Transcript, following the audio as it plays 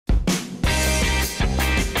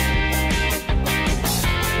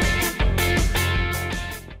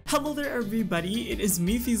Hello there everybody, it is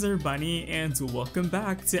me FREEZerBunny and welcome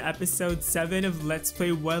back to episode 7 of Let's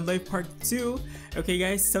Play Wildlife Park 2. Okay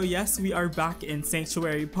guys, so yes, we are back in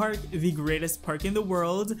Sanctuary Park, the greatest park in the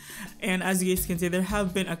world, and as you guys can see, there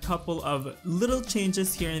have been a couple of little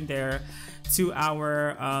changes here and there to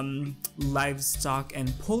our livestock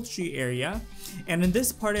and poultry area. And in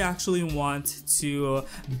this part I actually want to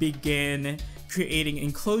begin creating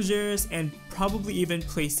enclosures and probably even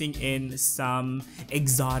placing in some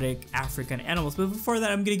exotic African animals. But before that,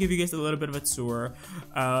 I'm gonna give you guys a little bit of a tour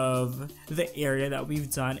of the area that we've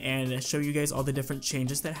done and show you guys all the different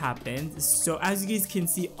changes that happened. So as you guys can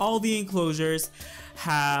see, all the enclosures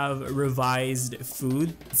have revised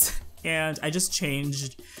foods and I just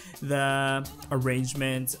changed the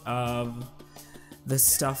arrangement of the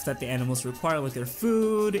stuff that the animals require, like their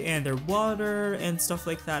food and their water and stuff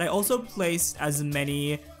like that. I also placed as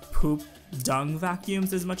many poop dung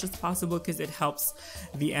vacuums as much as possible because it helps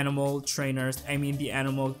the animal trainers, the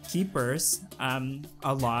animal keepers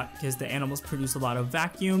a lot, because the animals produce a lot of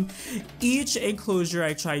vacuum. Each enclosure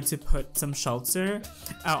I tried to put some shelter.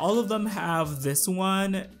 All of them have this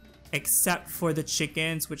one except for the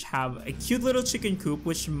chickens, which have a cute little chicken coop,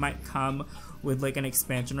 which might come with like an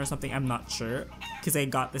expansion or something. I'm not sure because I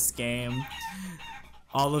got this game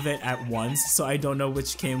all of it at once, so I don't know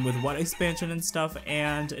which came with what expansion and stuff.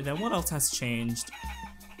 And then what else has changed?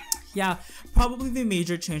 Yeah, probably the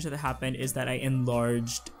major change that happened is that I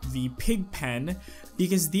enlarged the pig pen,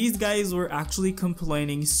 because these guys were actually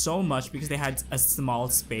complaining so much because they had a small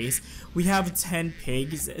space. We have 10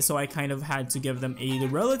 pigs, so I kind of had to give them a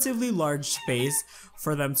relatively large space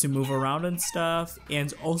for them to move around and stuff.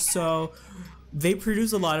 And also, they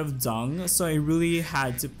produce a lot of dung, so I really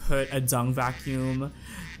had to put a dung vacuum,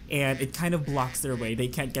 and it kind of blocks their way. They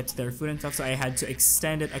can't get to their food and stuff, so I had to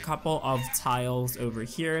extend it a couple of tiles over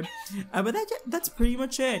here. But that's pretty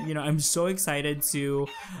much it. You know, I'm so excited to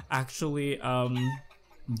actually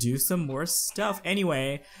do some more stuff.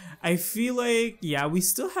 Anyway, I feel like, yeah, we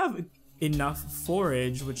still have enough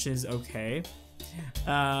forage, which is okay.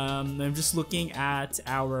 I'm just looking at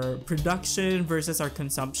our production versus our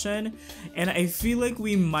consumption, and I feel like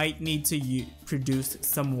we might need to produce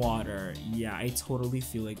some water. Yeah, I totally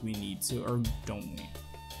feel like we need to, or don't we?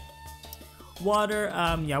 Water,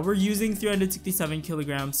 yeah, we're using 367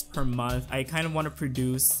 kilograms per month. I kind of want to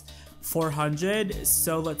produce 400,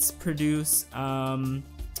 so let's produce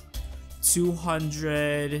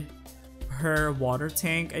 200 per water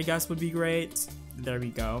tank, I guess would be great. There we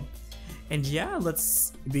go. And yeah,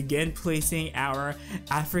 let's begin placing our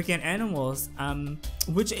African animals,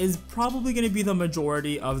 which is probably going to be the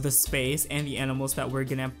majority of the space and the animals that we're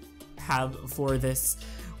going to have for this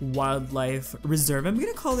wildlife reserve. I'm going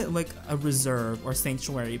to call it like a reserve or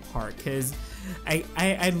sanctuary park, because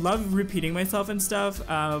I love repeating myself and stuff,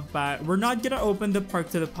 but we're not going to open the park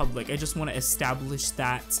to the public. I just want to establish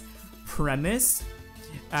that premise.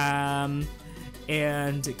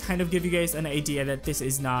 And kind of give you guys an idea that this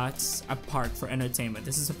is not a park for entertainment.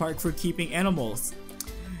 This is a park for keeping animals.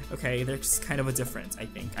 Okay, there's kind of a difference, I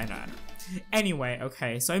think. I don't know. Anyway,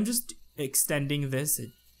 okay, so I'm just extending this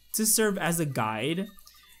to serve as a guide.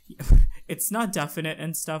 It's not definite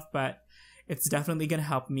and stuff, but it's definitely gonna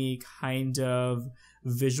help me kind of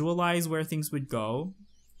visualize where things would go,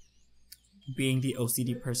 being the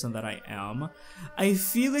OCD person that I am. I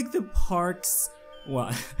feel like the park's,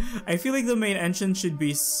 well, I feel like the main entrance should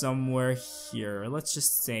be somewhere here. Let's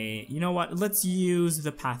just say, you know what? Let's use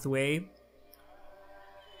the pathway.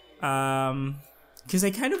 Because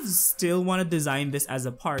I kind of still want to design this as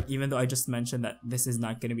a park, even though I just mentioned that this is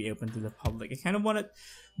not going to be open to the public. I kind of want to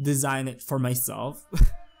design it for myself.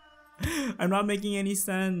 I'm not making any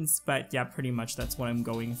sense, but yeah, pretty much that's what I'm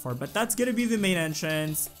going for. But that's going to be the main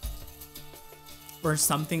entrance or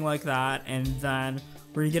something like that. And then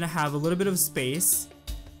we're gonna have a little bit of space,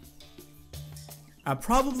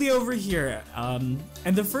 probably over here. And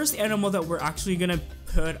the first animal that we're actually gonna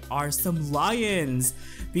put are some lions,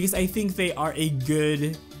 because I think they are a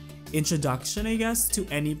good introduction, I guess, to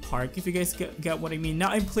any park, if you guys get what I mean. Now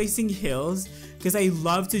I'm placing hills because I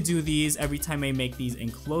love to do these every time I make these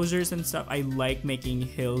enclosures and stuff. I like making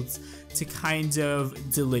hills to kind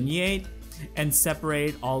of delineate and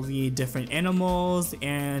separate all the different animals.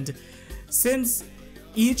 And since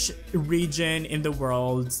each region in the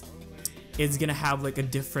world is gonna have like a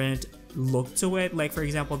different look to it, like for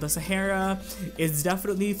example the Sahara is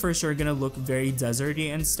definitely for sure gonna look very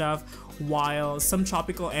deserty and stuff, while some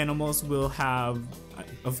tropical animals will have,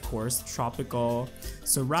 of course, tropical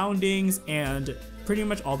surroundings and pretty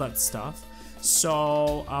much all that stuff.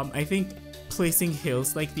 So I think placing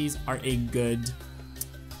hills like these are a good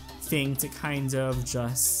thing to kind of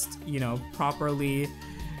just, you know, properly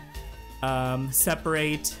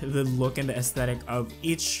separate the look and the aesthetic of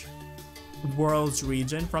each world's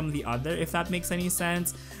region from the other, if that makes any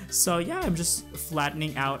sense. So yeah, I'm just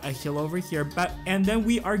flattening out a hill over here, and then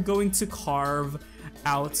we are going to carve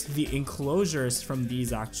out the enclosures from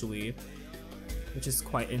these actually, which is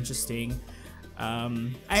quite interesting.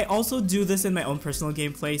 I also do this in my own personal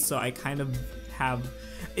gameplay, so I kind of have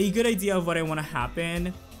a good idea of what I want to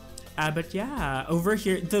happen. But yeah, over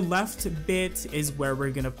here, the left bit is where we're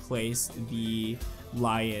gonna place the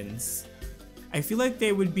lions. I feel like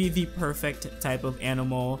they would be the perfect type of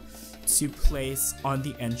animal to place on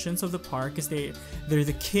the entrance of the park, because they're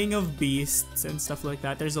the king of beasts and stuff like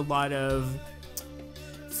that. There's a lot of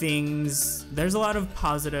things, there's a lot of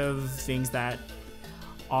positive things that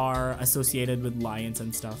are associated with lions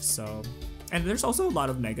and stuff, so, and there's also a lot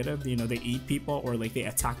of negative, you know, they eat people or like they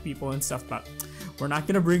attack people and stuff, but we're not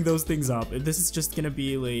gonna bring those things up. This is just gonna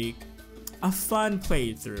be like a fun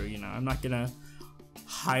playthrough, you know. I'm not gonna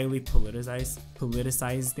highly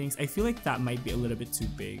politicize things. I feel like that might be a little bit too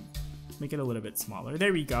big. Make it a little bit smaller.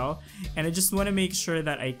 There we go. And I just want to make sure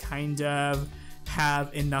that I kind of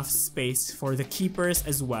have enough space for the keepers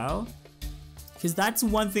as well, because that's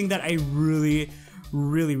one thing that I really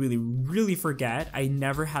forget. I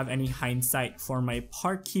never have any hindsight for my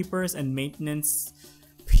park keepers and maintenance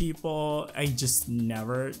people. I just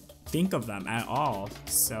never think of them at all.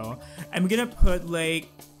 So I'm gonna put like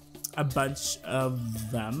a bunch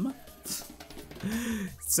of them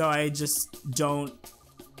so I just don't,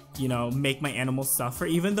 you know, make my animals suffer.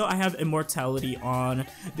 Even though I have immortality on,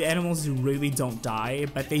 the animals really don't die,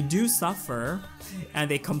 but they do suffer and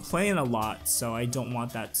they complain a lot, so I don't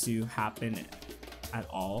want that to happen at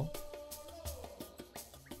all.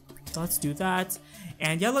 So let's do that.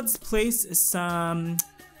 And yeah, let's place some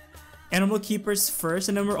animal keepers first,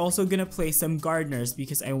 and then we're also gonna place some gardeners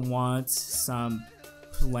because I want some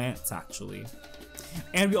plants actually.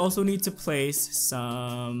 And we also need to place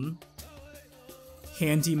some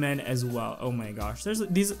handymen as well. Oh my gosh, there's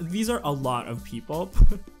these are a lot of people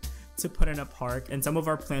to put in a park, and some of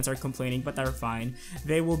our plants are complaining, but they're fine.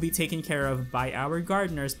 They will be taken care of by our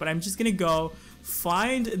gardeners, but I'm just gonna go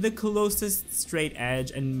find the closest straight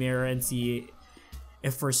edge and mirror and see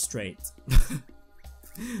if we're straight.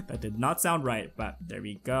 That did not sound right, but there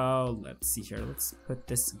we go. Let's see here. Let's put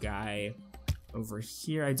this guy over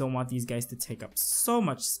here. I don't want these guys to take up so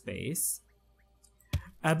much space.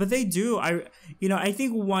 But they do. I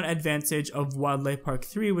think one advantage of Wildlife Park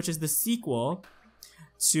 3, which is the sequel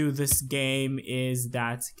to this game, is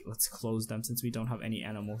that, let's close them since we don't have any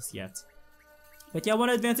animals yet. But yeah, one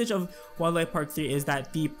advantage of Wildlife Park 3 is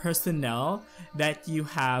that the personnel that you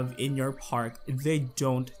have in your park, they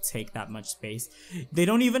don't take that much space. They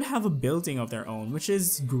don't even have a building of their own, which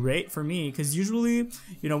is great for me, because usually,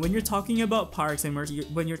 you know, when you're talking about parks and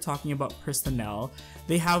when you're talking about personnel,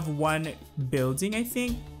 they have one building, I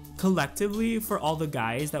think, collectively for all the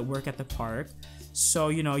guys that work at the park. So,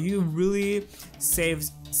 you know, you really save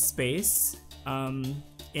space,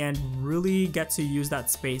 and really get to use that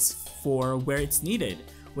space for where it's needed,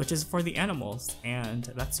 which is for the animals. And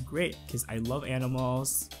that's great because I love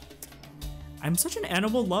animals. I'm such an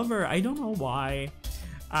animal lover. I don't know why.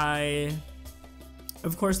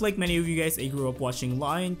 Of course, like many of you guys, I grew up watching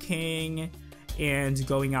Lion King and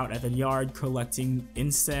going out at the yard collecting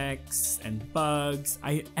insects and bugs.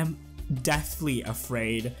 I am deathly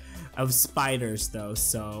afraid of spiders though,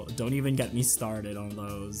 so don't even get me started on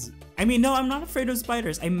those. I mean, no, I'm not afraid of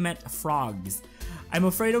spiders. I meant frogs. I'm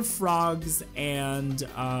afraid of frogs and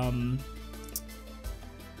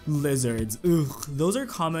lizards. Ugh, those are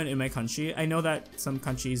common in my country. I know that some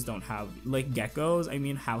countries don't have, like geckos, I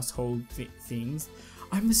mean household things.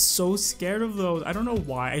 I'm so scared of those. I don't know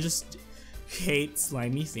why. I just hate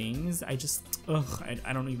slimy things. I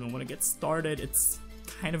don't even want to get started. It's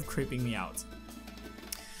kind of creeping me out.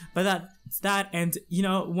 But that's that, and you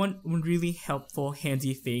know, one really helpful,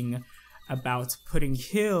 handy thing about putting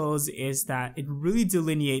hills is that it really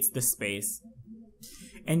delineates the space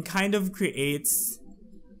and kind of creates,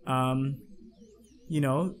 you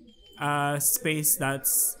know, a space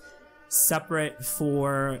that's separate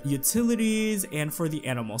for utilities and for the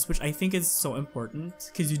animals, which I think is so important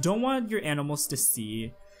because you don't want your animals to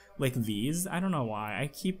see like these. I don't know why. I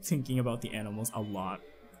keep thinking about the animals a lot,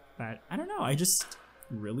 but I don't know. I just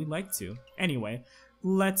really like to. Anyway,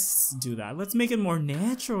 let's do that. Let's make it more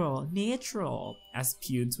natural, as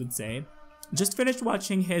Pewds would say. Just finished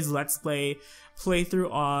watching his Let's Play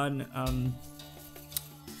playthrough on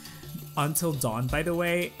Until Dawn, by the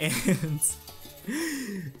way, and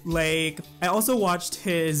Like, I also watched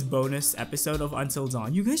his bonus episode of Until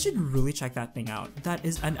Dawn. You guys should really check that thing out. That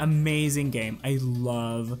is an amazing game. I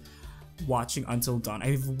love watching Until Dawn.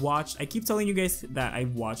 I keep telling you guys that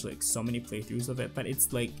I've watched like so many playthroughs of it, but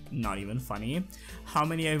it's like not even funny how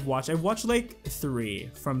many I've watched. I've watched like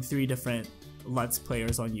 3 from 3 different Let's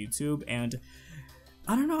Players on YouTube, and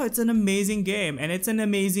I don't know, it's an amazing game and it's an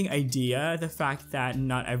amazing idea. The fact that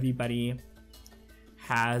not everybody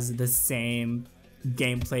has the same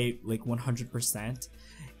gameplay like 100%,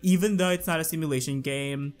 even though it's not a simulation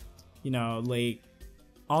game, you know, like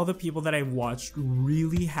all the people that I've watched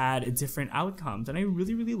really had different outcomes, and I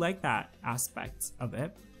really like that aspect of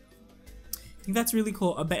it. I think that's really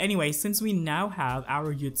cool. But anyway, since we now have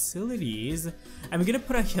our utilities, I'm gonna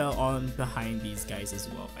put a hill on behind these guys as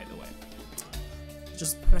well, by the way.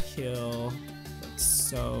 Just put a hill like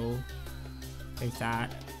so, like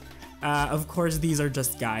that. Of course, these are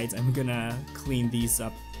just guides. I'm gonna clean these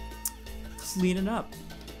up. Clean it up.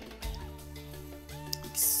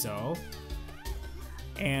 Like so.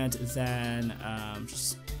 And then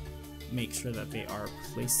just make sure that they are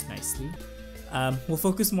placed nicely. We'll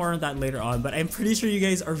focus more on that later on, but I'm pretty sure you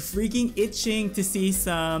guys are freaking itching to see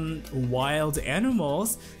some wild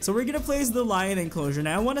animals. So we're gonna place the lion enclosure.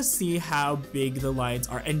 Now I wanna see how big the lions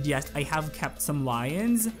are. And yes, I have kept some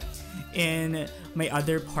lions in my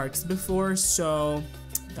other parks before, so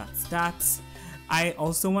that's that. I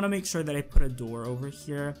also wanna make sure that I put a door over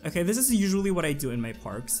here. Okay, this is usually what I do in my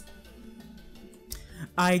parks.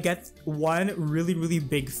 I get one really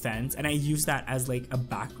big fence and I use that as like a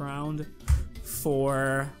background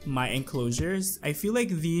for my enclosures. I feel like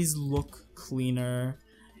these look cleaner,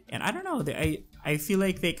 and I don't know, I feel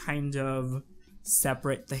like they kind of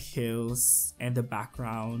separate the hills and the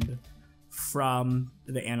background from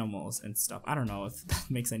the animals and stuff. I don't know if that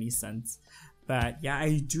makes any sense, but yeah,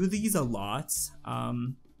 I do these a lot. I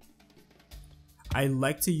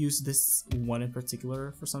like to use this one in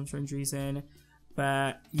particular for some strange reason.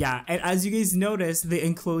 But yeah, and as you guys notice, the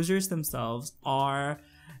enclosures themselves are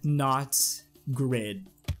not grid,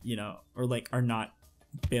 you know, or like are not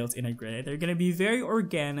built in a grid. They're gonna be very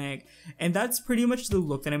organic, and that's pretty much the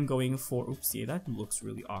look that I'm going for. Oopsie, that looks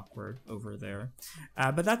really awkward over there.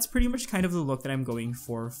 But that's pretty much kind of the look that I'm going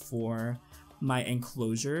for my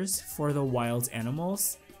enclosures for the wild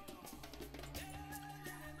animals.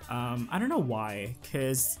 I don't know why,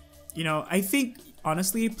 because, you know, I think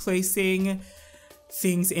honestly placing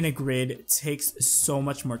things in a grid takes so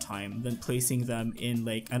much more time than placing them in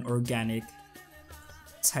like an organic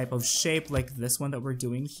type of shape like this one that we're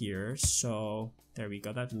doing here. So there we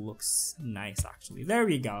go, that looks nice actually. There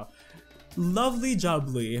we go, lovely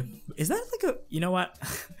jubbly. Is that like a, you know what,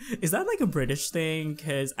 is that like a British thing?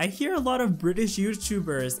 Because I hear a lot of British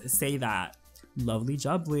YouTubers say that, lovely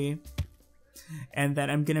jubbly. And then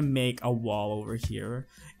I'm gonna make a wall over here,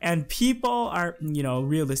 and people are, you know,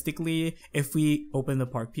 realistically, if we open the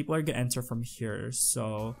park, people are gonna enter from here.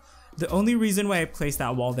 So the only reason why I placed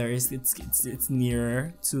that wall there is it's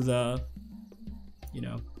near to the, you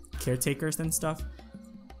know, caretakers and stuff.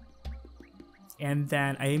 And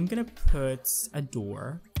then I am gonna put a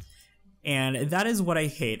door, and that is what I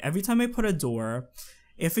hate. Every time I put a door,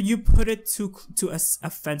 if you put it to a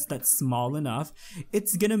fence that's small enough,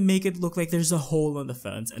 it's gonna make it look like there's a hole in the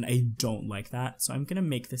fence, and I don't like that. So I'm gonna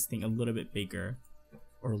make this thing a little bit bigger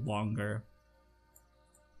or longer.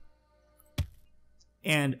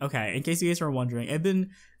 And okay, in case you guys are wondering, I've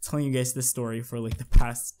been telling you guys this story for like the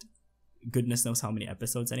past goodness knows how many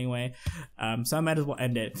episodes anyway, so I might as well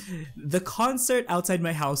end it. The concert outside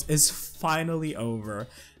my house is finally over.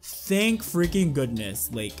 Thank freaking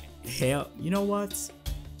goodness. Like, hell, you know what?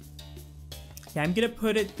 Yeah, I'm gonna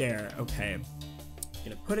put it there. Okay, I'm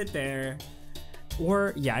gonna put it there,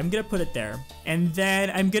 or yeah, I'm gonna put it there, and then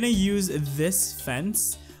I'm gonna use this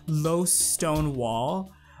fence, low stone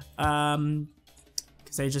wall,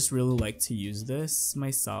 because I just really like to use this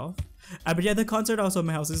myself. But yeah, the concert also at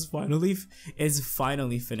my house is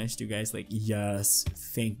finally finished, you guys. Like, yes,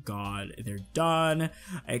 thank God they're done.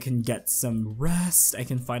 I can get some rest. I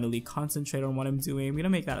can finally concentrate on what I'm doing. I'm gonna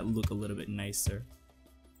make that look a little bit nicer.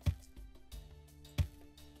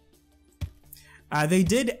 They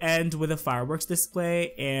did end with a fireworks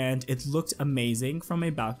display, and it looked amazing from my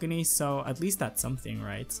balcony, so at least that's something,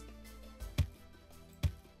 right?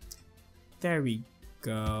 There we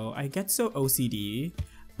go. I get so OCD,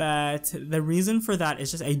 but the reason for that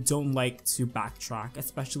is just I don't like to backtrack,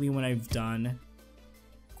 especially when I've done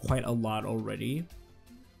quite a lot already.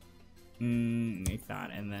 Like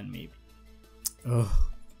that, and then maybe... Ugh.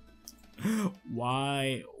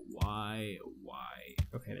 Why?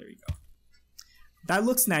 Okay, there we go. That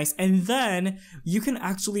looks nice. And then you can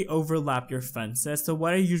actually overlap your fences. So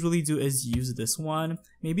what I usually do is use this one.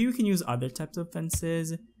 Maybe we can use other types of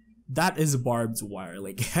fences. That is barbed wire.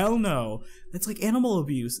 Like, hell no. That's like animal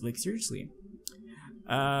abuse. Like, seriously.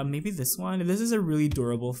 Maybe this one. This is a really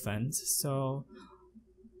durable fence. So,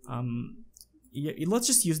 yeah, let's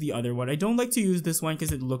just use the other one. I don't like to use this one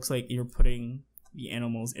because it looks like you're putting the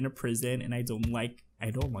animals in a prison, and I don't like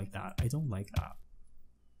that.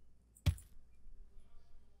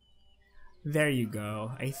 There you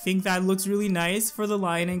go. I think that looks really nice for the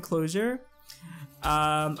lion enclosure.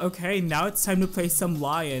 Okay, now it's time to place some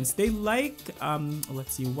lions. They like,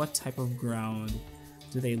 let's see, what type of ground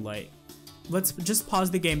do they like? Let's just pause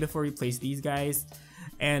the game before we place these guys.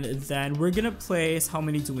 And then we're gonna place, how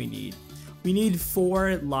many do we need? We need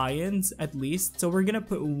 4 lions at least. So we're gonna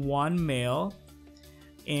put 1 male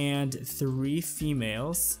and 3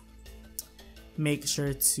 females. Make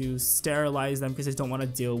sure to sterilize them because I don't want to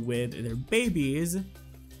deal with their babies.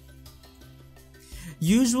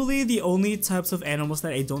 Usually the only types of animals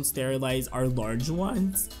that I don't sterilize are large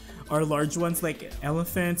ones. Like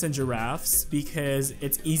elephants and giraffes, because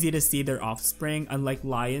it's easy to see their offspring, unlike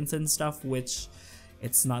lions and stuff, which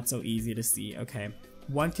it's not so easy to see. Okay,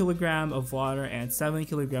 1 kilogram of water and 7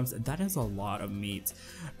 kilograms. That is a lot of meat.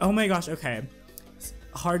 Oh my gosh, okay.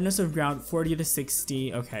 Hardness of ground 40 to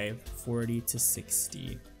 60. Okay, 40 to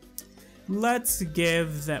 60. Let's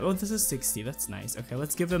give them, oh, this is 60. That's nice. Okay,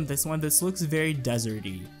 let's give them this one. This looks very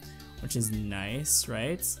deserty, which is nice,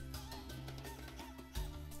 right?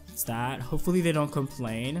 It's that. Hopefully they don't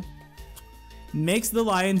complain. Makes the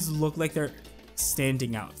lions look like they're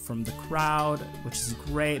standing out from the crowd, which is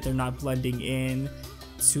great. They're not blending in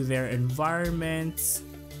to their environment.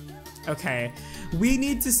 Okay, we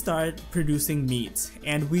need to start producing meat,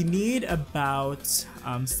 and we need about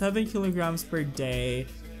 7 kilograms per day,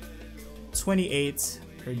 28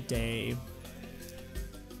 per day,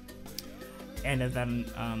 and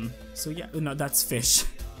then so yeah, no, that's fish.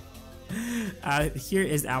 Here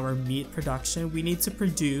is our meat production. We need to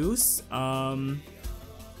produce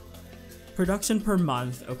production per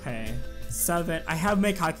month. Okay, 7. I have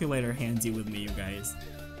my calculator handy with me, you guys.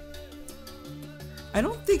 I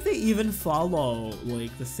don't think they even follow,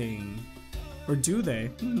 like, the thing. Or do they?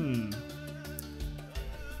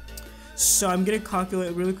 So I'm gonna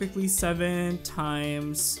calculate really quickly. 7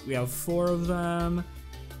 times, we have 4 of them,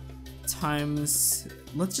 times,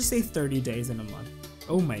 let's just say 30 days in a month.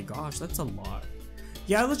 Oh my gosh, that's a lot.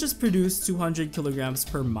 Yeah, let's just produce 200 kilograms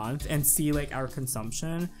per month and see, like, our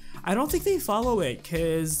consumption. I don't think they follow it,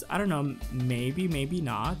 because, I don't know, maybe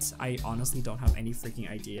not. I honestly don't have any freaking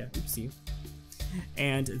idea. Oopsie.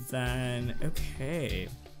 And then, okay.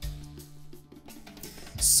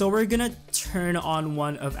 So we're gonna turn on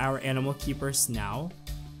one of our animal keepers now,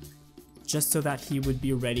 just so that he would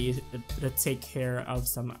be ready to take care of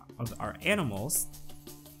some of our animals.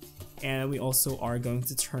 And we also are going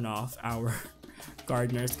to turn off our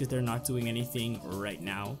gardeners because they're not doing anything right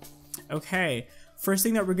now. Okay, first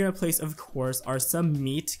thing that we're gonna place, of course, are some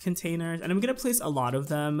meat containers, and I'm gonna place a lot of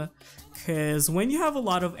them because when you have a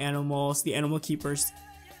lot of animals, the animal keepers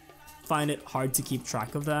find it hard to keep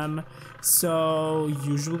track of them. So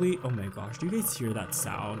usually, oh my gosh, do you guys hear that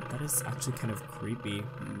sound? That is actually kind of creepy.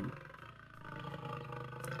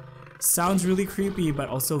 Sounds really creepy, but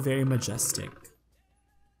also very majestic.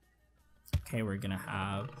 Okay, we're gonna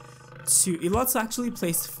have 2. Let's actually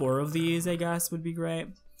place 4 of these, I guess, would be great.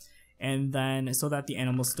 And then, so that the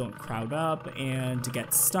animals don't crowd up and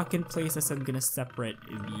get stuck in places, I'm gonna separate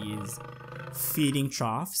these feeding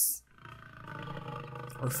troughs.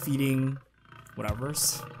 Or feeding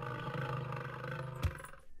whatevers.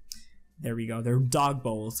 There we go, they're dog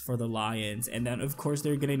bowls for the lions. And then, of course,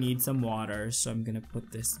 they're gonna need some water, so I'm gonna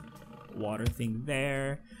put this water thing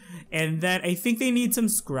there. And then, I think they need some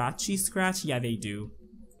scratchy scratch. Yeah, they do.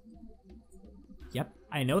 Yep,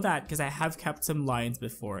 I know that because I have kept some lions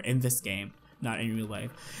before in this game, not in real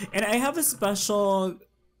life. And I have a special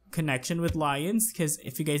connection with lions because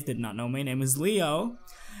if you guys did not know, my name is Leo.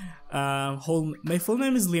 My full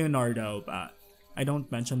name is Leonardo, but I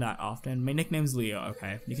don't mention that often. My nickname is Leo,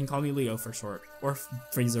 okay? You can call me Leo for short, or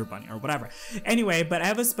Freezer Bunny, or whatever. Anyway, but I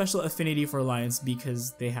have a special affinity for lions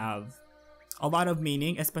because they have a lot of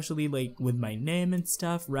meaning, especially like with my name and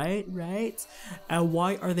stuff, right?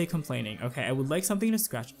 Why are they complaining? Okay, I would like something to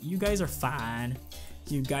scratch. You guys are fine.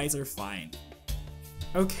 You guys are fine.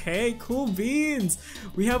 Okay, cool beans.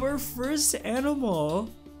 We have our first animal.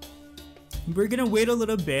 We're gonna wait a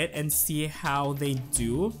little bit and see how they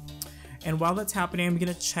do. And while that's happening, I'm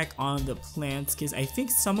gonna check on the plants because I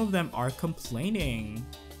think some of them are complaining.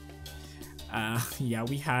 Yeah,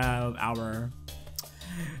 we have our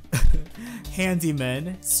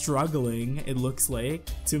handyman struggling, it looks like,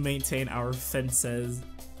 to maintain our fences.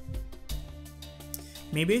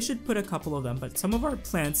 Maybe I should put a couple of them, but some of our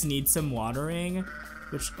plants need some watering,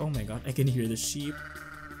 which, oh my god, I can hear the sheep.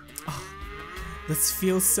 Oh, this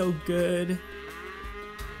feels so good.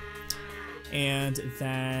 And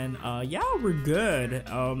then, yeah, we're good.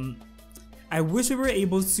 I wish we were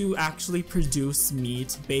able to actually produce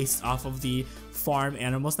meat based off of the farm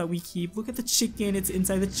animals that we keep. Look at the chicken, it's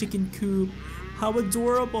inside the chicken coop. How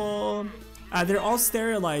adorable. They're all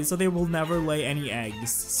sterilized, so they will never lay any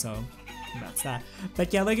eggs, so that's that.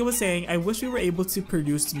 But yeah, like I was saying, I wish we were able to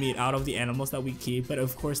produce meat out of the animals that we keep, but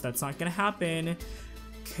of course that's not gonna happen,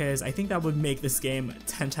 because I think that would make this game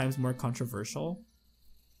 10 times more controversial.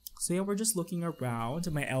 So yeah, we're just looking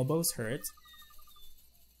around. My elbows hurt.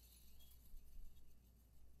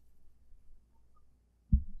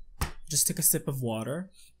 Just took a sip of water.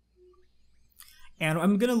 And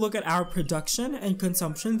I'm gonna look at our production and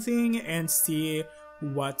consumption thing and see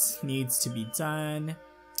what needs to be done.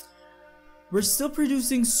 We're still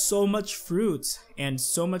producing so much fruit and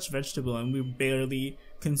so much vegetable, and we're barely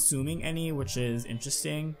consuming any, which is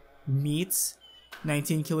interesting. Meat,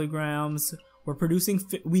 19 kilograms. We're producing,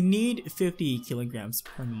 we need 50 kilograms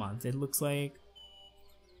per month, it looks like.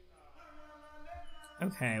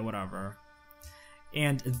 Okay, whatever.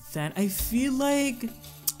 And then I feel like,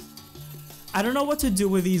 I don't know what to do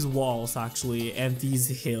with these walls actually, and these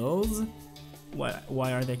hills.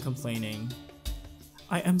 Why are they complaining?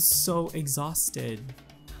 I am so exhausted.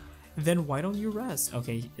 Then why don't you rest?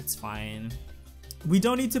 Okay, it's fine. We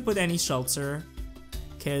don't need to put any shelter,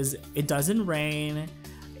 because it doesn't rain.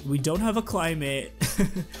 We don't have a climate.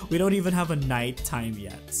 We don't even have a night time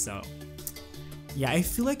yet, so. Yeah, I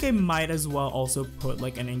feel like I might as well also put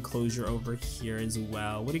like an enclosure over here as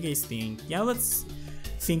well. What do you guys think? Yeah, let's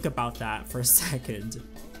think about that for a second.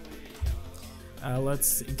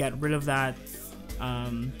 Let's get rid of that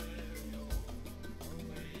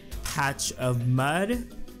patch of mud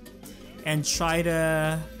and try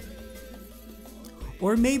to,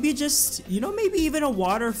 or maybe just, you know, maybe even a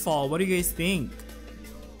waterfall. What do you guys think?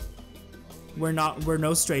 We're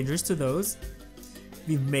no strangers to those.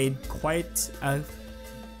 We've made quite a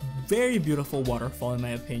very beautiful waterfall, in my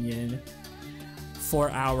opinion, for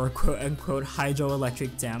our quote-unquote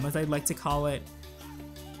hydroelectric dam, as I'd like to call it.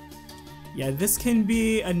 Yeah, this can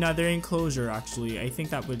be another enclosure, actually. I think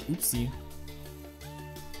that would, oopsie.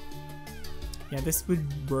 Yeah, this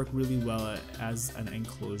would work really well as an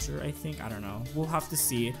enclosure, I think. I don't know. We'll have to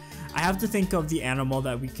see. I have to think of the animal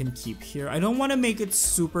that we can keep here. I don't want to make it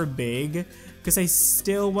super big, because I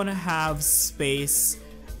still want to have space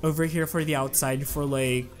over here for the outside for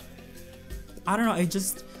like, I don't know, I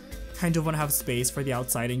just kind of want to have space for the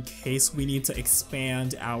outside in case we need to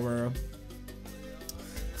expand our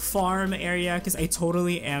farm area, because I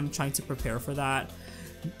totally am trying to prepare for that.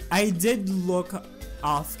 I did look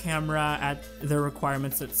off camera at the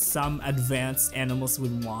requirements that some advanced animals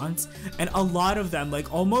would want, and a lot of them,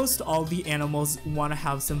 like almost all the animals, want to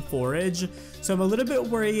have some forage, so I'm a little bit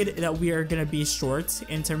worried that we are gonna be short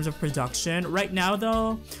in terms of production. Right now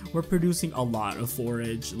though, we're producing a lot of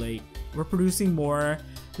forage. Like, we're producing more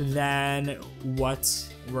than what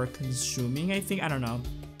we're consuming, I think. I don't know,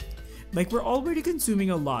 like we're already consuming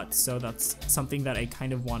a lot, so that's something that I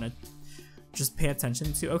kind of want to just pay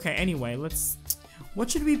attention to. Okay, anyway, what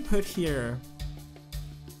should we put here?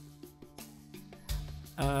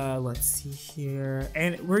 Let's see here.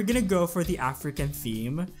 And we're gonna go for the African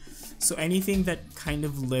theme. So anything that kind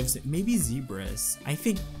of lives, maybe zebras. I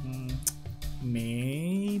think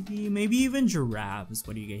maybe even giraffes.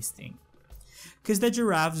 What do you guys think? Because the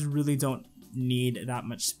giraffes really don't need that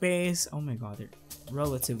much space. Oh my god, they're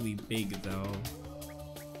relatively big though.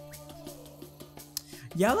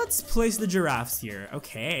 Yeah, let's place the giraffes here.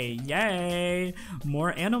 Okay, yay!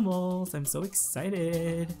 More animals. I'm so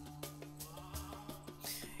excited.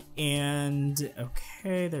 And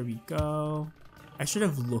okay, there we go. I should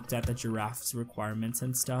have looked at the giraffes' requirements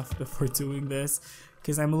and stuff before doing this,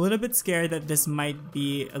 because I'm a little bit scared that this might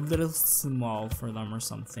be a little small for them or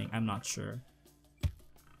something. I'm not sure.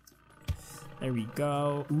 There we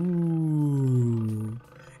go. Ooh.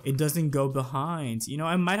 It doesn't go behind. You know,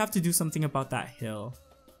 I might have to do something about that hill.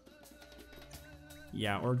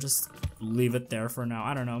 Yeah, or just leave it there for now.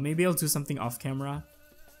 I don't know. Maybe I'll do something off camera.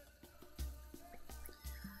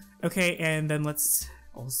 Okay, and then let's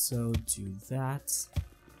also do that.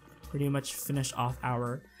 Pretty much finish off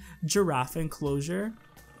our giraffe enclosure.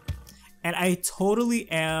 And I totally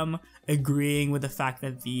am agreeing with the fact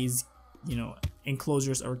that these, you know,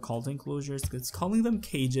 enclosures are called enclosures, because calling them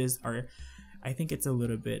cages are, I think it's a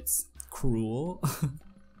little bit cruel.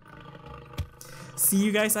 See,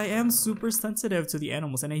 you guys, I am super sensitive to the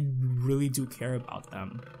animals and I really do care about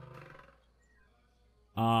them.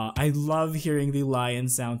 I love hearing the lion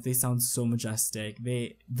sounds. They sound so majestic.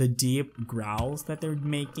 The deep growls that they're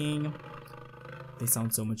making, they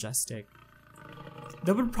sound so majestic.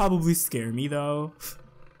 That would probably scare me though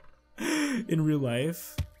in real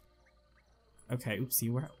life. Okay,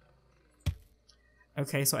 oopsie, where?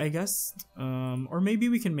 Okay, so I guess, or maybe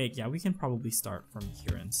we can make, yeah, we can probably start from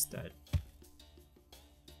here instead.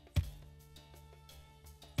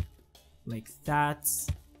 Like that.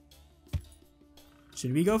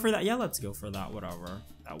 Should we go for that? Yeah, let's go for that, whatever.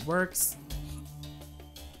 That works.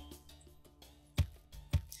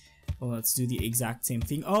 Well, let's do the exact same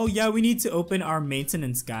thing. Oh yeah, we need to open our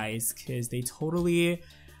maintenance guys because they totally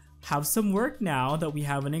have some work now that we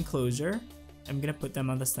have an enclosure. I'm gonna put them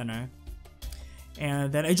on the center.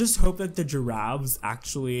 And then I just hope that the giraffes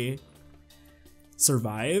actually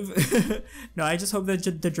survive. No, I just hope that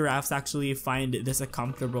the giraffes actually find this a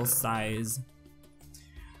comfortable size.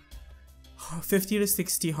 50 to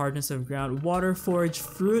 60 hardness of ground, water, forage,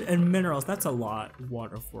 fruit, and minerals. That's a lot.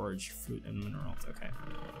 Water, forage, fruit, and minerals. Okay.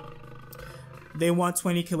 They want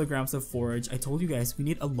 20 kilograms of forage. I told you guys we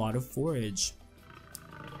need a lot of forage.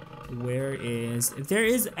 Where is...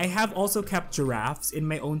 I have also kept giraffes in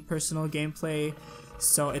my own personal gameplay,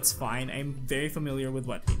 so it's fine. I'm very familiar with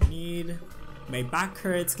what they need. My back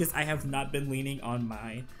hurts because I have not been leaning on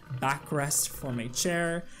my backrest for my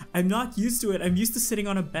chair. I'm not used to it. I'm used to sitting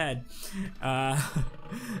on a bed.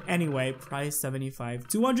 Anyway, price 75.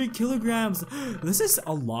 200 kilograms. This is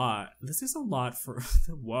a lot. This is a lot for...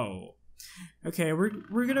 Whoa. Okay,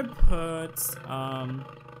 we're gonna put...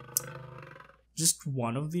 just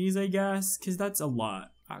one of these, I guess, because that's a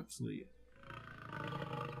lot, actually.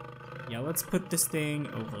 Yeah, let's put this thing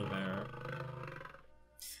over there.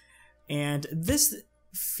 And this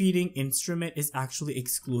feeding instrument is actually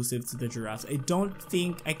exclusive to the giraffes. I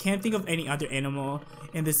can't think of any other animal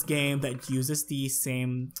in this game that uses the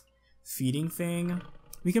same feeding thing.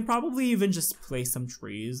 We can probably even just place some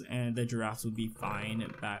trees and the giraffes would be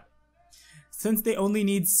fine, but since they only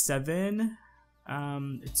need 7,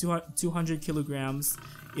 200 kilograms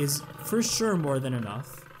is for sure more than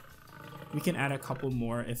enough. We can add a couple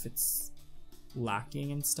more if it's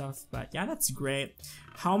lacking and stuff, but yeah, that's great.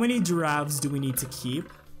 How many giraffes do we need to keep?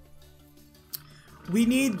 We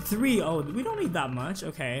need 3. Oh, we don't need that much.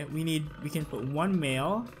 Okay, we can put 1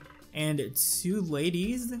 male and 2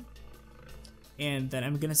 ladies, and then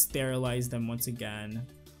I'm gonna sterilize them once again.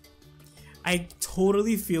 I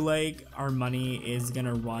totally feel like our money is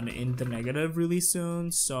gonna run in the negative really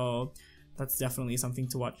soon, so that's definitely something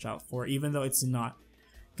to watch out for, even though it's not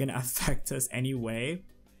gonna affect us anyway.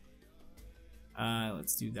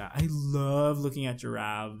 Let's do that. I love looking at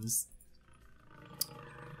giraffes.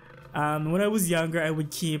 When I was younger, I would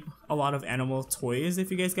keep a lot of animal toys, if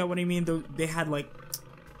you guys get what I mean. They had like,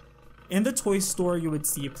 in the toy store, you would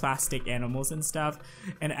see plastic animals and stuff,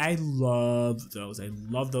 and I love those. I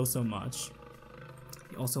love those so much.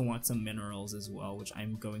 You also want some minerals as well, which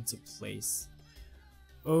I'm going to place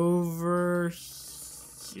over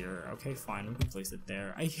here. Okay, fine, we can place it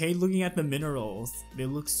there. I hate looking at the minerals. They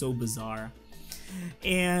look so bizarre.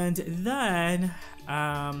 And then,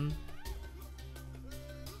 I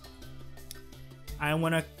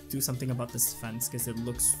want to do something about this fence because it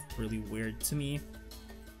looks really weird to me.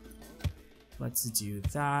 Let's do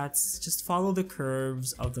that. Just follow the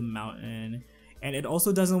curves of the mountain. And it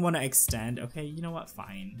also doesn't want to extend. Okay, you know what?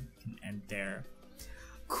 Fine. We can end there.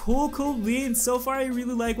 Cool beans. So far, I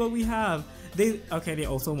really like what we have. They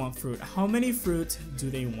also want fruit. How many fruit do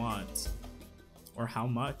they want? Or how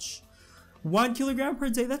much? 1 kilogram per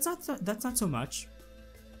day. That's not so much.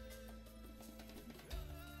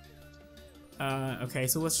 Okay,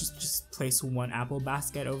 so let's just place 1 apple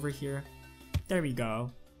basket over here. There we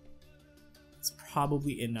go. It's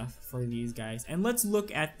probably enough for these guys. And let's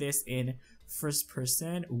look at this in first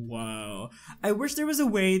person. Whoa. I wish there was a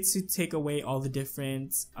way to take away all the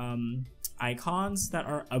different icons that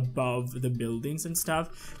are above the buildings and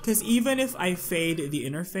stuff. Because even if I fade the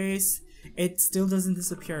interface, it still doesn't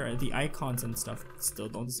disappear. The icons and stuff still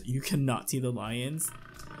don't. You cannot see the lions.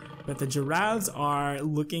 But the giraffes are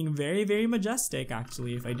looking very, very majestic,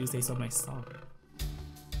 actually, if I do say so myself.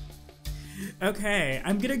 Okay,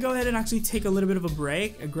 I'm gonna go ahead and actually take a little bit of a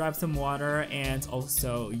break, grab some water, and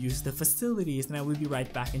also use the facilities, and I will be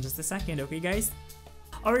right back in just a second, okay guys?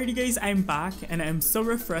 Alrighty guys, I'm back, and I'm so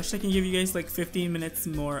refreshed I can give you guys like 15 minutes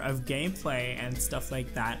more of gameplay and stuff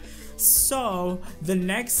like that. So, the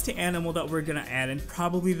next animal that we're gonna add, and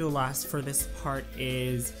probably the last for this part,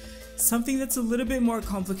 is something that's a little bit more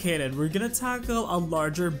complicated. We're gonna tackle a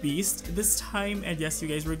larger beast this time, and yes, you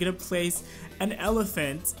guys, we're gonna place an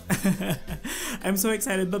elephant. I'm so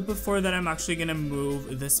excited, but before that, I'm actually gonna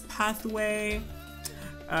move this pathway.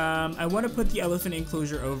 I want to put the elephant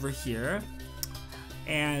enclosure over here,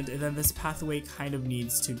 and then this pathway kind of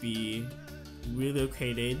needs to be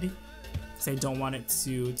relocated because I don't want it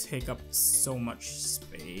to take up so much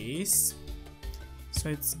space. So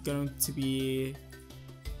it's going to be,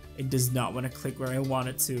 it does not want to click where I want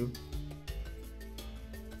it to.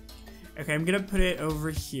 Okay, I'm gonna put it over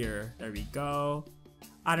here. There we go.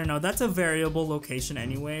 I don't know, that's a variable location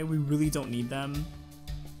anyway. We really don't need them.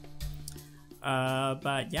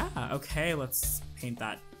 But yeah, okay, let's paint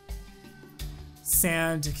that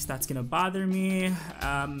sand because that's gonna bother me.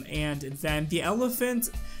 And then the elephant,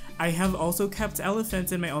 I have also kept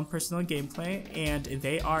elephants in my own personal gameplay, and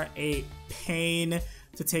they are a pain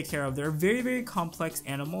to take care of. They're very, very complex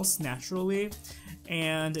animals naturally,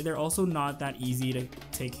 and they're also not that easy to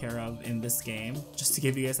take care of in this game, just to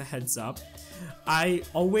give you guys a heads up. I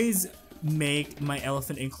always make my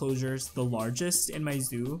elephant enclosures the largest in my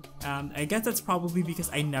zoo. I guess that's probably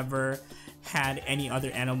because I never had any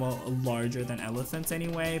other animal larger than elephants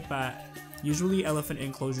anyway, but usually elephant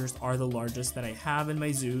enclosures are the largest that I have in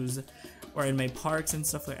my zoos or in my parks and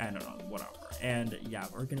stuff like, I don't know, whatever. And yeah,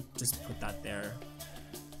 we're gonna just put that there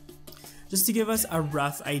just to give us a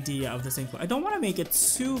rough idea of this enclosure. I don't want to make it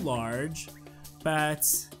too large, but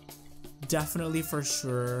definitely for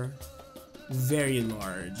sure very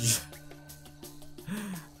large.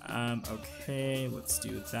 Okay, let's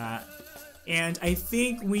do that. And I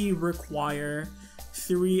think we require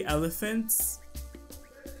 3 elephants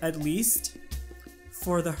at least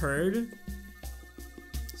for the herd.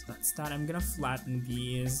 So that's that. I'm gonna flatten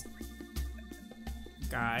these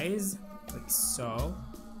guys like so.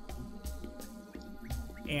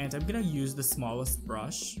 And I'm gonna use the smallest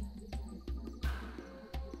brush.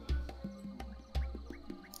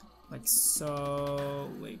 Like so,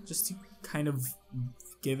 like just to kind of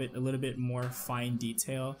give it a little bit more fine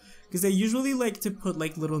detail, because I usually like to put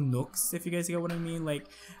like little nooks, if you guys get what I mean. Like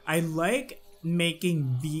I like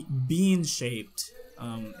making bean shaped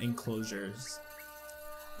enclosures.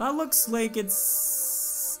 That looks like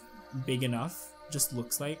it's big enough, just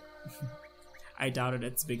looks like. I doubt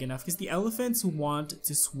it's big enough because the elephants want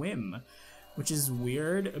to swim, which is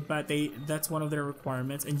weird, but that's one of their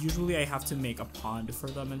requirements, and usually I have to make a pond for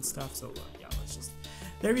them and stuff. So yeah, let's just,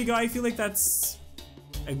 there we go. I feel like that's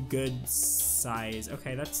a good size.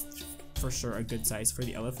 Okay, that's for sure a good size for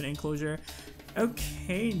the elephant enclosure.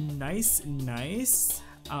 Okay, nice.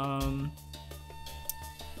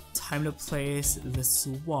 Time to place this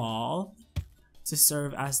wall to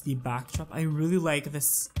serve as the backdrop. I really like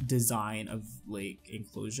this design of like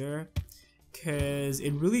enclosure because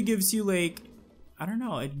it really gives you like, I don't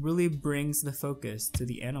know, it really brings the focus to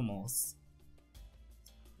the animals,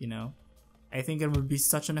 you know. I think it would be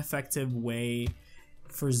such an effective way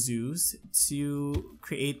for zoos to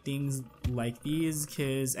create things like these,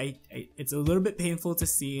 because it's a little bit painful to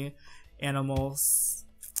see animals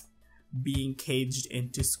being caged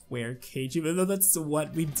into square cage, even though that's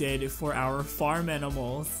what we did for our farm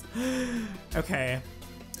animals. Okay,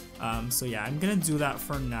 so yeah, I'm gonna do that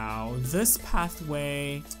for now. This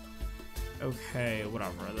pathway, okay,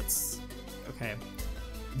 whatever, that's okay.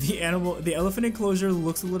 The elephant enclosure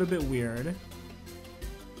looks a little bit weird.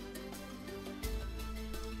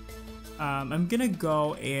 I'm gonna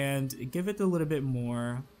go and give it a little bit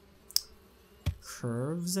more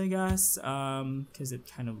curves, I guess, because it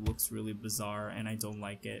kind of looks really bizarre and I don't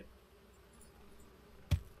like it.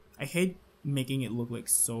 I hate making it look like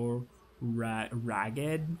so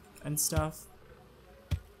ragged and stuff.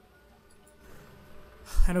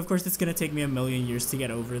 And of course it's gonna take me a million years to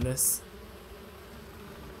get over this.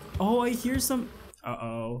 Oh, I hear some,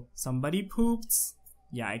 uh-oh, somebody pooped.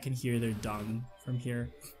 Yeah, I can hear their dung from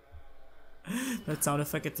here. That sound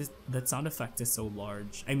effect is so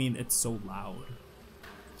large. I mean, it's so loud.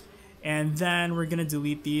 And then we're gonna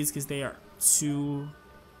delete these because they are too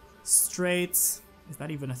straight. Is that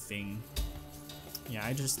even a thing? Yeah,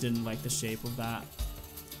 I just didn't like the shape of that.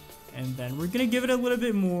 And then we're gonna give it a little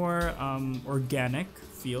bit more organic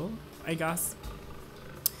feel, I guess.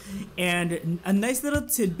 And a nice little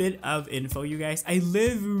tidbit of info, you guys. I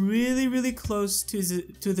live really close to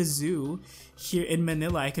the zoo here in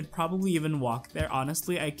Manila. I could probably even walk there.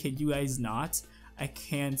 Honestly, I kid you guys not. I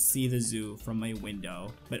can't see the zoo from my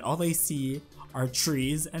window, but all I see are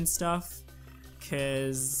trees and stuff,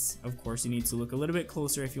 because of course you need to look a little bit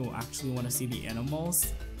closer if you actually want to see the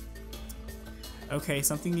animals. Okay,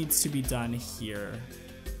 something needs to be done here.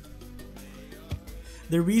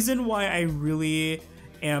 The reason why I really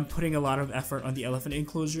am putting a lot of effort on the elephant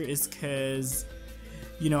enclosure is because,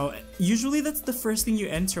 you know, usually that's the first thing you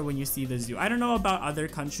enter when you see the zoo. I don't know about other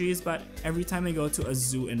countries, but every time I go to a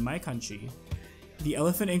zoo in my country, the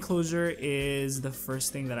elephant enclosure is the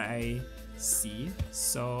first thing that I see.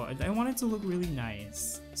 So I want it to look really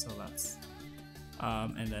nice. So that's,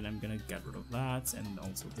 and then I'm gonna get rid of that, and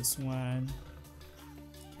also this one.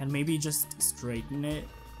 And maybe just straighten it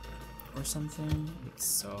or something, like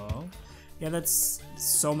so. Yeah, that's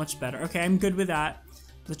so much better. Okay, I'm good with that.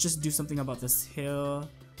 Let's just do something about this hill.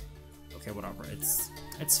 Okay, whatever.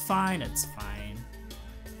 It's fine. It's fine.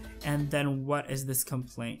 And then what is this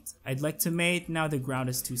complaint? I'd like to mate. Now the ground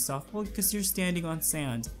is too soft. Well, because you're standing on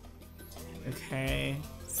sand. Okay.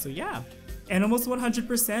 So yeah, animals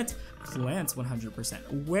 100%, plants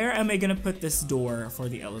 100%. Where am I gonna put this door for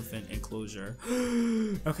the elephant enclosure?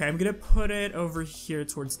 Okay, I'm gonna put it over here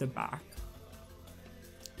towards the back.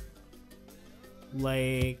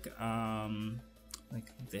 Like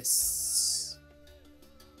this.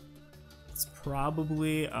 It's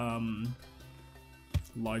probably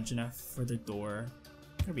large enough for the door.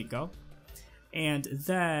 There we go. And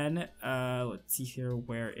then let's see here,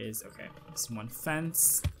 where is, okay, this one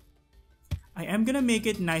fence. I am gonna make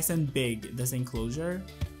it nice and big, this enclosure.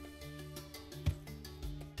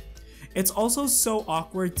 It's also so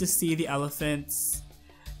awkward to see the elephants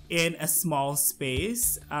in a small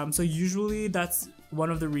space. So usually that's one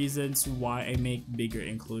of the reasons why I make bigger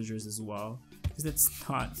enclosures as well, because it's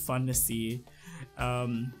not fun to see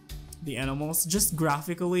the animals just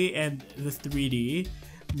graphically, and the 3D,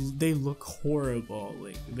 they look horrible.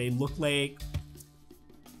 Like they look like,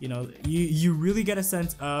 you know, you really get a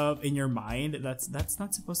sense of in your mind that's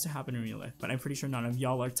not supposed to happen in real life. But I'm pretty sure none of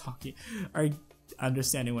y'all are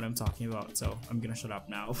understanding what I'm talking about, so I'm gonna shut up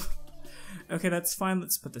now. Okay, that's fine.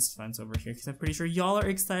 Let's put this fence over here because I'm pretty sure y'all are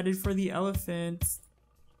excited for the elephants.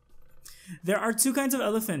 There are two kinds of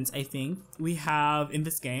elephants, I think. We have, in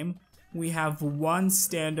this game, we have one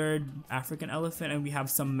standard African elephant and we have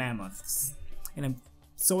some mammoths. And I'm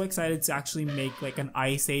so excited to actually make like an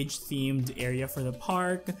Ice Age themed area for the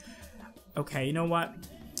park. Okay, you know what?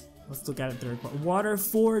 Let's look at it third part. Water,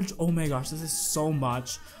 forge. Oh my gosh, this is so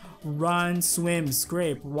much. Run, swim,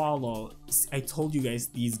 scrape, wallow. I told you guys,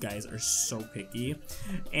 these guys are so picky.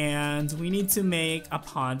 And we need to make a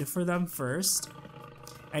pond for them first.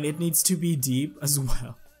 And it needs to be deep as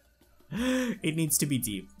well. It needs to be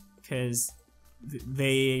deep because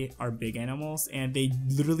they are big animals and they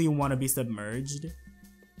literally want to be submerged.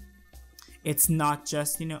 It's not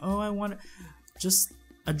just, you know, oh, I want just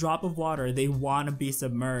a drop of water. They want to be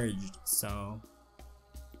submerged. So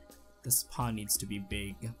this pond needs to be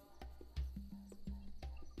big.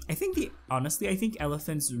 I think honestly, I think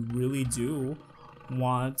elephants really do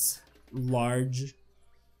want large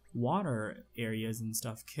water areas and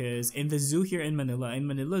stuff, because in the zoo here in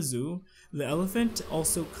Manila Zoo, the elephant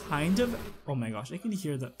also kind of, oh my gosh, I can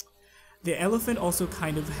hear the elephant also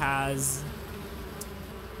kind of has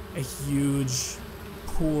a huge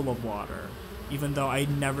pool of water, even though I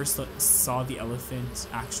never saw the elephant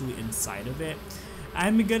actually inside of it.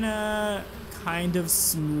 I'm gonna kind of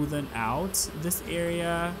smoothen out this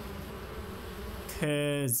area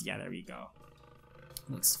because, yeah, there we go.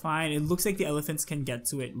 Looks fine. It looks like the elephants can get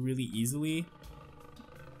to it really easily.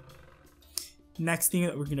 Next thing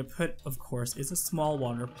that we're gonna put, of course, is a small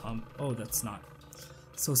water pump. Oh, that's not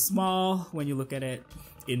so small when you look at it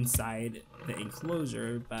inside the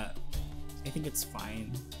enclosure, but I think it's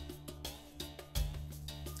fine.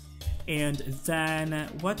 And then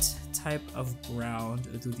what type of ground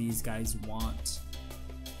do these guys want?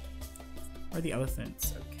 Or the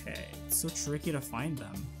elephants? Okay, it's so tricky to find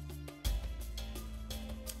them.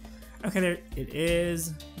 Okay, there it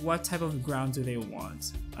is. What type of ground do they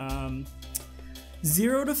want?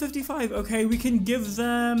 0 to 55. Okay, we can give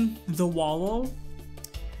them the wallow.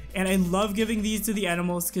 And I love giving these to the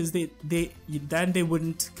animals because then they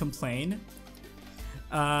wouldn't complain.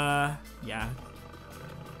 Yeah.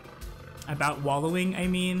 About wallowing, I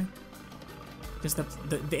mean. Because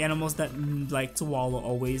the animals that like to wallow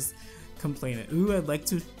always complain. Ooh, I'd like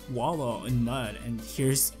to wallow in mud. And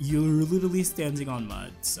here's, you're literally standing on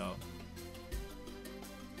mud, so.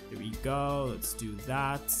 Here we go, let's do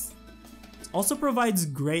that. It also provides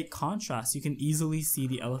great contrast. You can easily see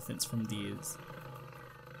the elephants from these.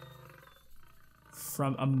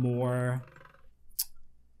 From a more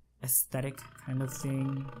aesthetic kind of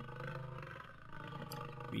thing.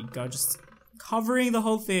 Here we go, just covering the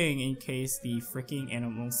whole thing in case the freaking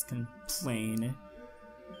animals complain.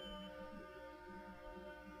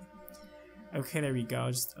 Okay, there we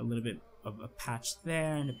go, just a little bit a patch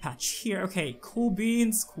there and a patch here. Okay, cool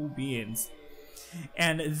beans, cool beans.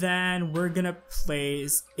 And then we're gonna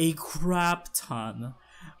place a crap ton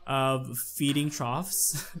of feeding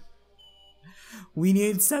troughs. We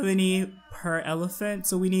need 70 per elephant,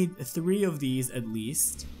 so we need 3 of these at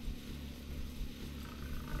least.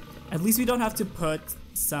 At least we don't have to put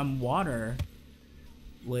some water.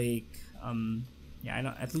 Like, yeah, I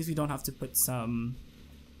know. At least we don't have to put some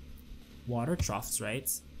water troughs, right?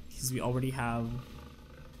 Because we already have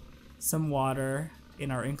some water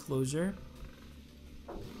in our enclosure.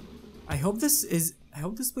 I hope this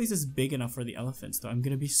place is big enough for the elephants, though. I'm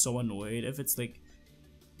gonna be so annoyed if it's like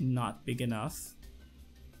not big enough.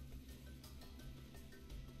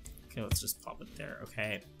 Okay, let's just pop it there.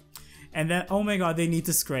 Okay, and then oh my god, they need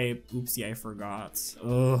to scrape. Oopsie, I forgot.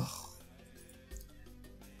 Ugh.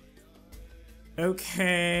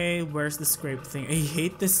 Okay, where's the scrape thing? I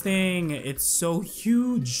hate this thing. It's so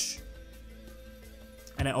huge,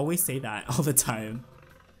 and I always say that all the time.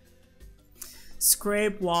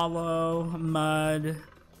 Scrape, wallow, mud,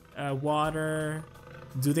 water.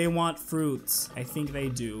 Do they want fruits? I think they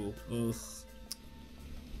do. Ugh.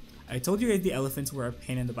 I told you guys the elephants were a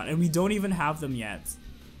pain in the butt, and we don't even have them yet.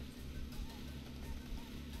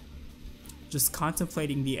 Just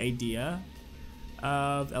contemplating the idea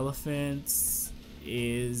of elephants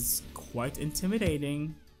is quite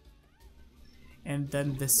intimidating. And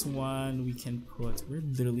then this one we can put, we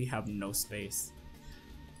literally have no space.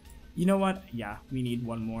 You know what? Yeah, we need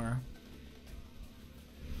one more.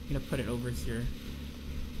 I'm gonna put it over here.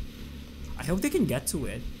 I hope they can get to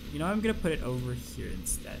it. You know, I'm gonna put it over here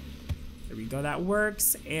instead. There we go, that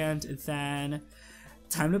works. And then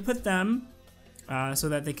time to put them so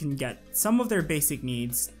that they can get some of their basic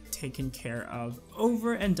needs taken care of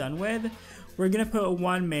over and done with. We're gonna put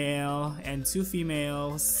 1 male and 2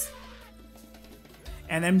 females.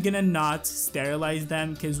 And I'm gonna not sterilize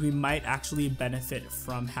them because we might actually benefit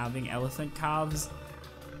from having elephant calves.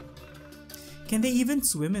 Can they even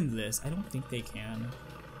swim in this? I don't think they can.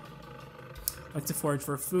 Like to forage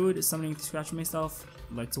for food, something to scratch myself.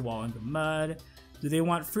 Like to wallow in the mud. Do they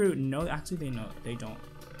want fruit? No, actually they don't.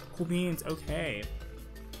 Cool beans, okay.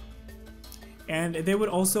 And they would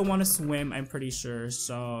also want to swim, I'm pretty sure,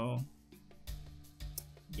 so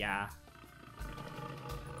yeah.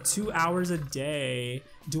 2 hours a day.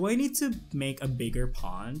 Do I need to make a bigger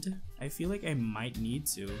pond? I feel like I might need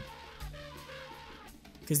to.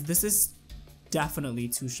 Because this is definitely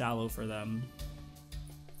too shallow for them.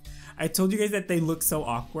 I told you guys that they look so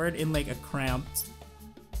awkward in like a cramped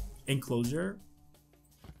enclosure.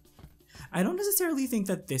 I don't necessarily think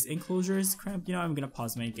that this enclosure is cramped. You know, I'm gonna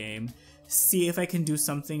pause my game, see if I can do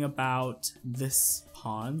something about this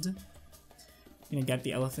pond. I'm gonna get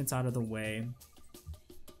the elephants out of the way.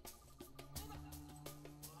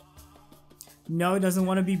 No, it doesn't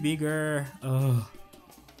want to be bigger. Ugh.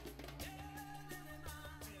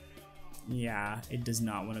 Yeah, it does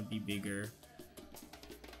not want to be bigger.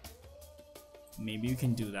 Maybe you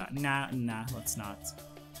can do that. Nah, let's not.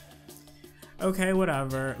 Okay,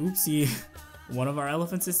 whatever. Oopsie. One of our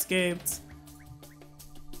elephants escaped.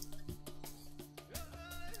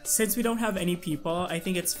 Since we don't have any people, I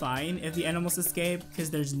think it's fine if the animals escape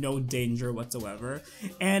because there's no danger whatsoever.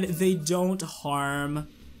 And they don't harm,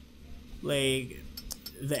 like,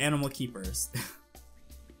 the animal keepers.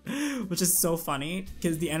 Which is so funny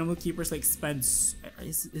because the animal keepers, like, spend...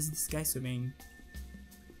 Is this guy swimming?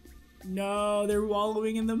 No, they're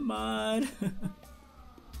wallowing in the mud.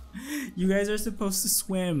 You guys are supposed to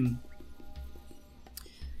swim.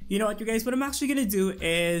 You know what, you guys? What I'm actually gonna do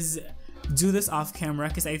is do this off camera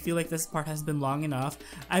because I feel like this part has been long enough.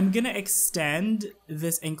 I'm gonna extend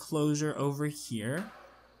this enclosure over here.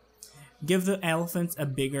 Give the elephants a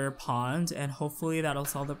bigger pond and hopefully that'll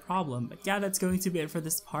solve the problem. But yeah, that's going to be it for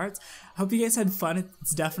this part. I hope you guys had fun.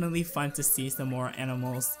 It's definitely fun to see some more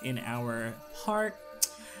animals in our park.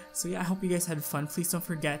 So yeah, I hope you guys had fun. Please don't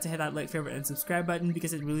forget to hit that like, favorite, and subscribe button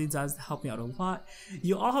because it really does help me out a lot.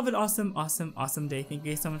 You all have an awesome, awesome, awesome day. Thank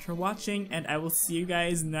you guys so much for watching and I will see you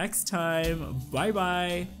guys next time. Bye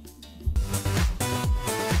bye.